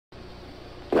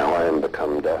then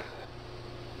become death,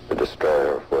 the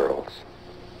destroyer of worlds.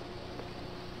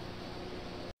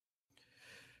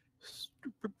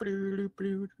 Commander?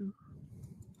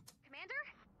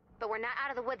 But we're not out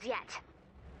of the woods yet.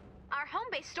 Our home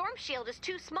base storm shield is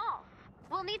too small.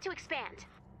 We'll need to expand.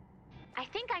 I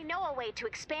think I know a way to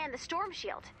expand the storm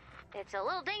shield. It's a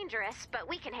little dangerous, but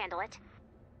we can handle it.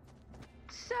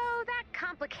 So, that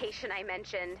complication I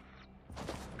mentioned.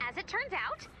 As it turns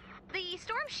out, the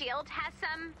storm shield has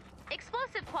some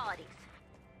explosive qualities.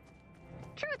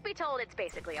 Truth be told, it's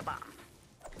basically a bomb.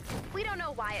 We don't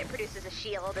know why it produces a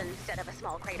shield instead of a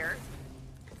small crater.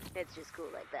 It's just cool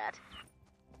like that.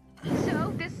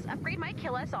 So, this upgrade might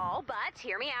kill us all, but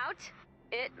hear me out,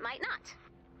 it might not.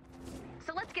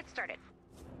 So let's get started.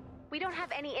 We don't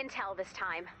have any intel this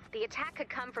time. The attack could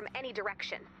come from any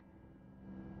direction.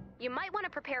 You might want to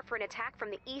prepare for an attack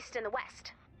from the east and the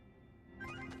west.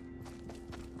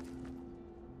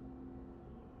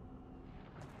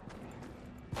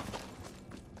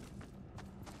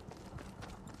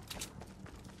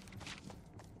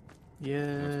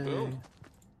 Yay.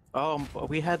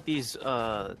 We had these,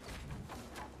 they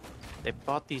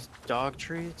bought these dog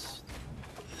treats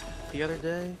the other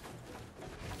day,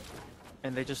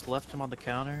 and they just left them on the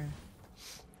counter,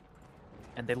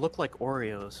 and they look like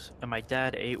Oreos, and my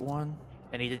dad ate one,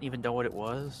 and he didn't even know what it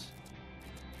was,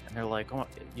 and they're like, oh,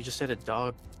 you just ate a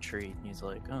dog treat, and he's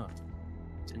like, oh,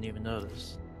 didn't even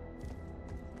notice.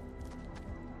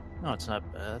 No, it's not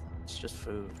bad, it's just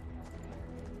food.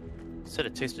 Said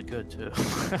it tasted good too.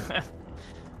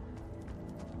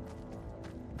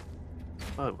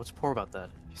 Oh, what's poor about that?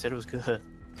 He said it was good.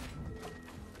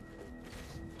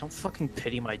 Don't fucking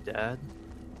pity my dad.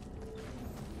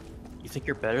 You think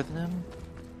you're better than him?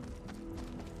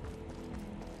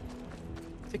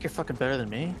 You think you're fucking better than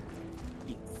me?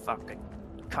 You fucking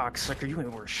cocksucker, you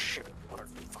ain't worth shit,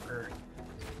 motherfucker.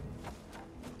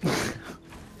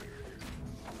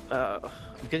 I'm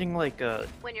getting like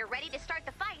When you're ready to start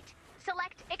the fight,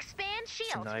 select Expand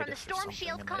Shields from the Storm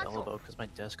Shield console. Because my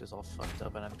desk is all fucked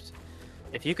up, and I'm just...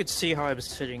 If you could see how I'm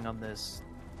sitting on this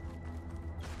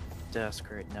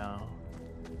desk right now,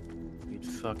 you'd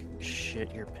fucking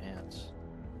shit your pants.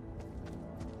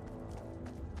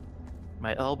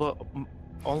 My elbow...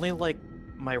 Only like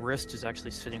my wrist is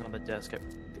actually sitting on the desk.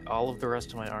 All of the rest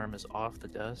of my arm is off the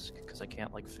desk because I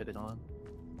can't like fit it on.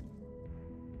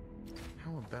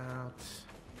 How about...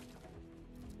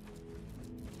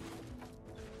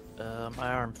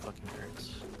 My arm fucking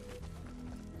hurts.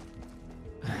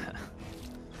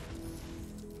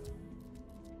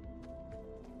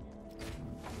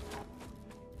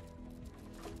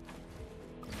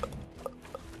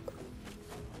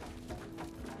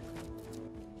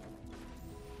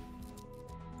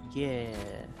 Yeah.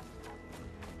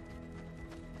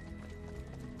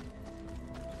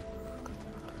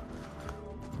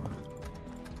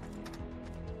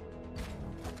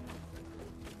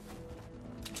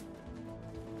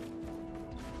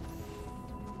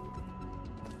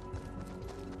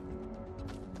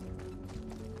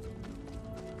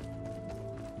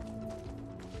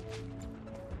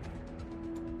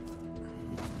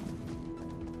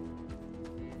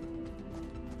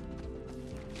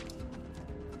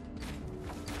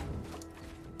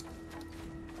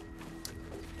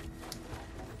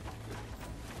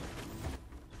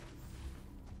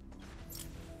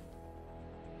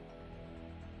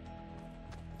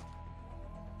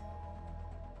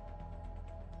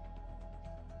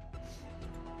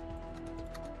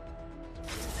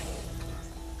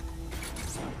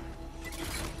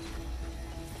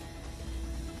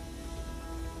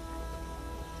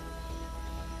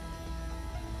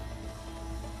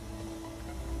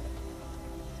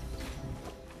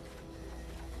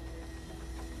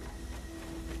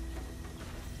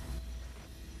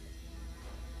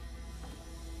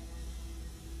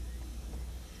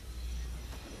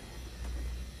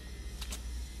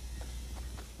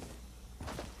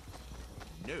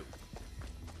 No.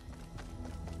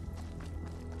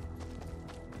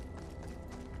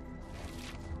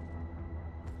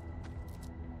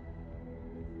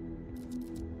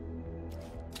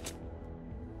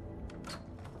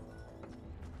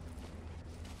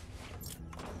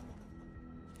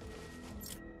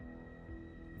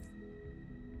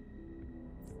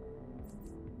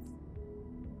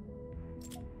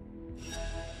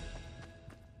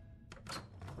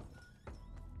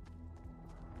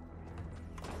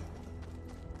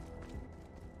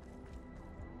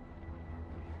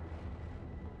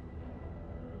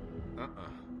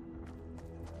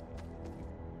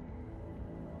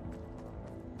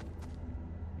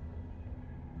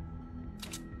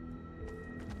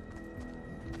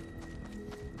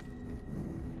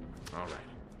 All right.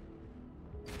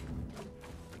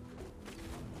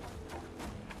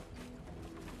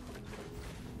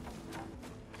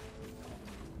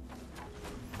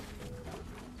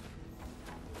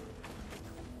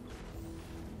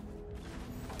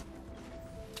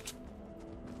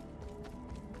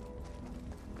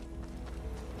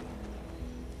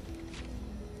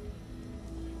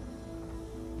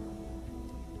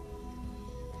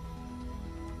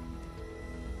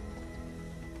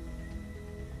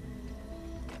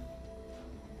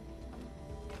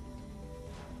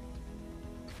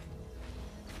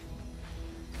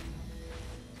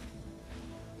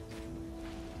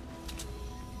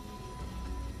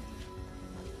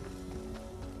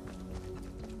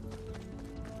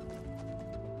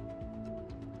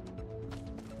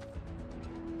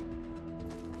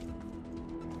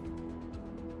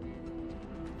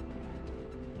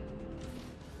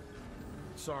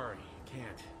 Sorry,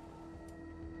 can't.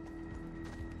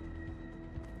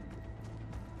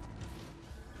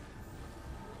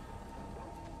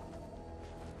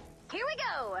 Here we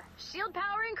go! Shield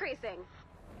power increasing.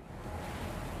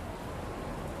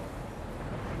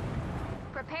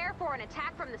 Prepare for an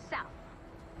attack from the south.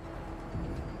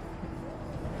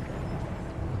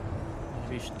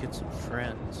 Maybe you should get some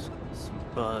friends, some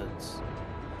buds,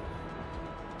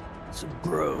 some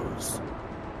bros.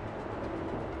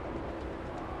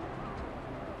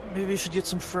 Maybe you should get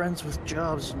some friends with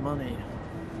jobs and money.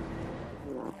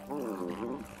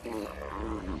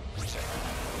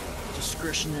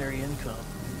 Discretionary income.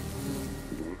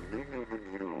 Here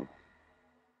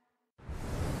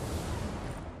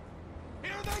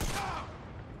they come!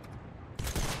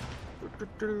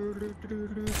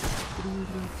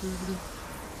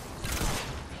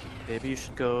 Maybe you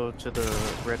should go to the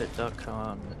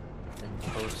reddit.com and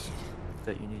post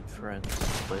that you need friends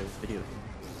to play a video game.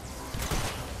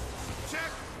 Check!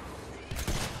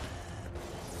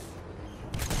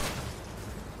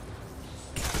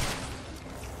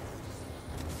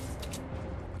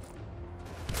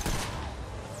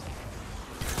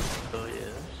 Oh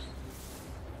yeah.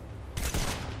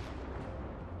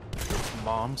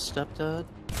 Mom, stepdad?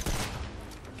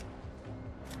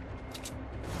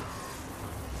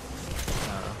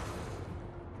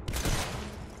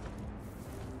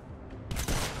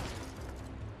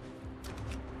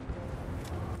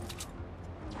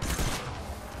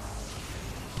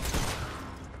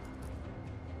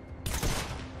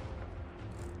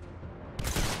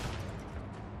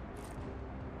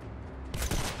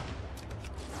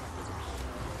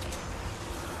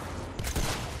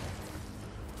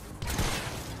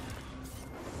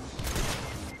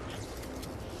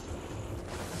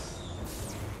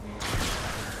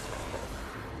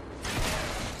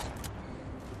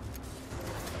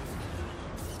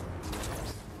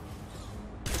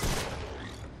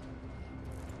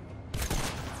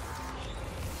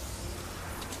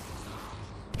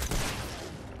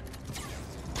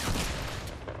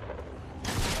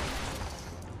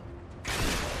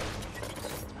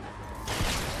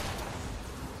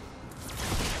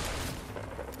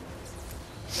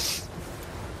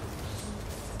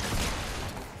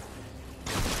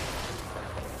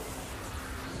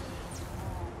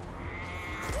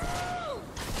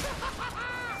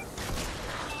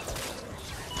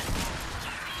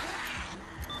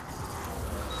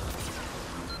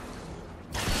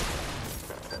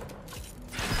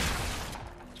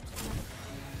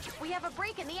 We have a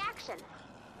break in the action.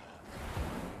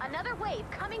 Another wave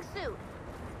coming soon.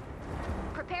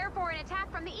 Prepare for an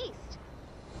attack from the east.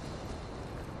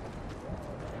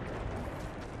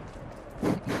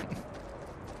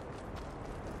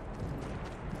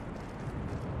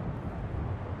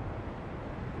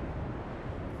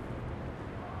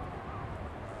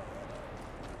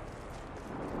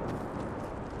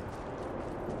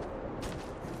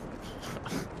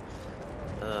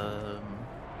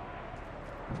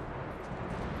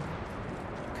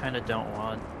 Kinda don't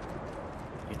want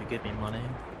you to give me money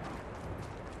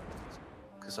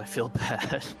because I feel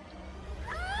bad.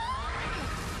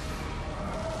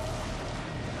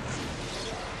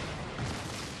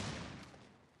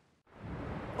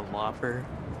 A Lopper,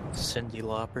 Cindy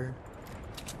Lauper,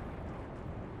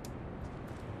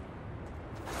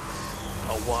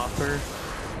 a Whopper,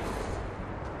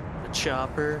 a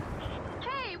Chopper,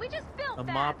 Hey, we just built a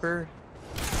that! Mopper,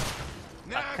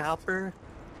 Next. a Copper,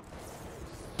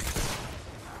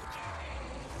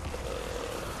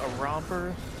 a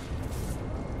Romper,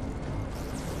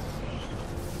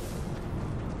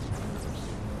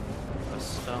 a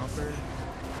Stomper,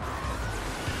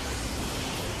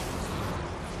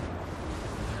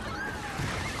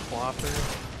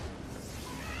 Clopper,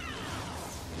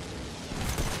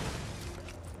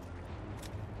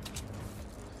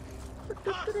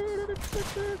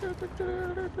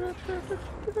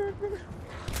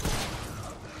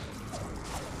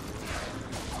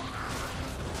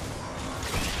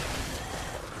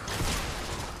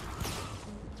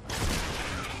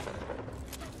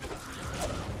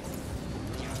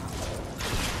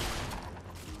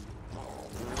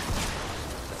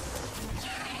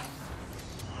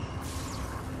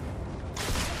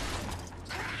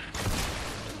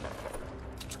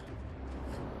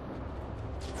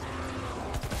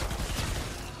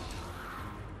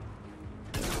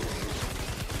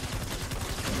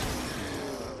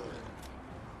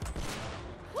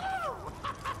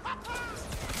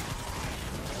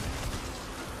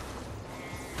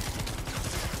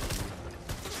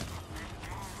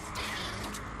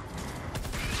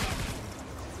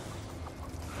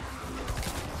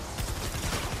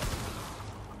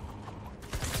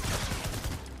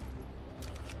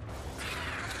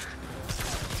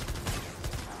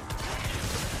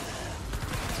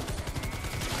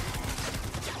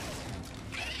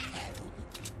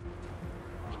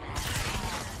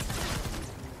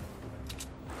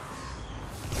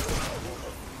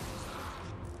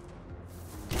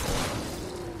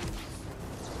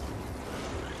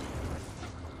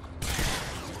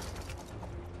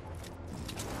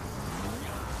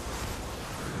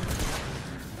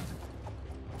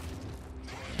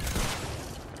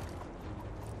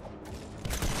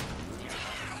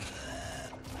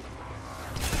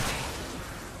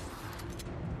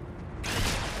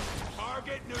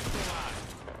 Target neutralized.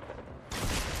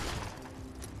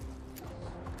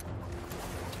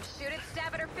 Shoot it,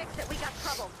 stab it, or fix it. We got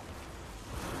trouble.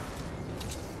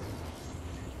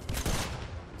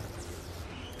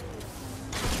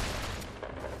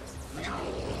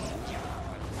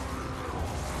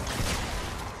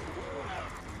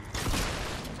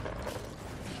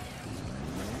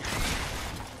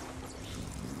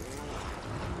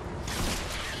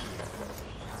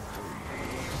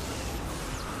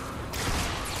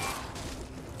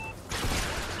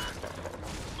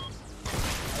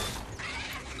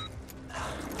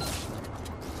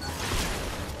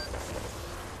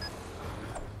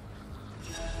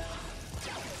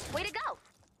 Way to go!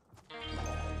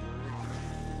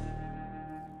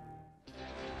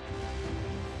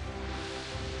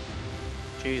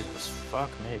 Jesus, fuck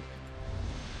me.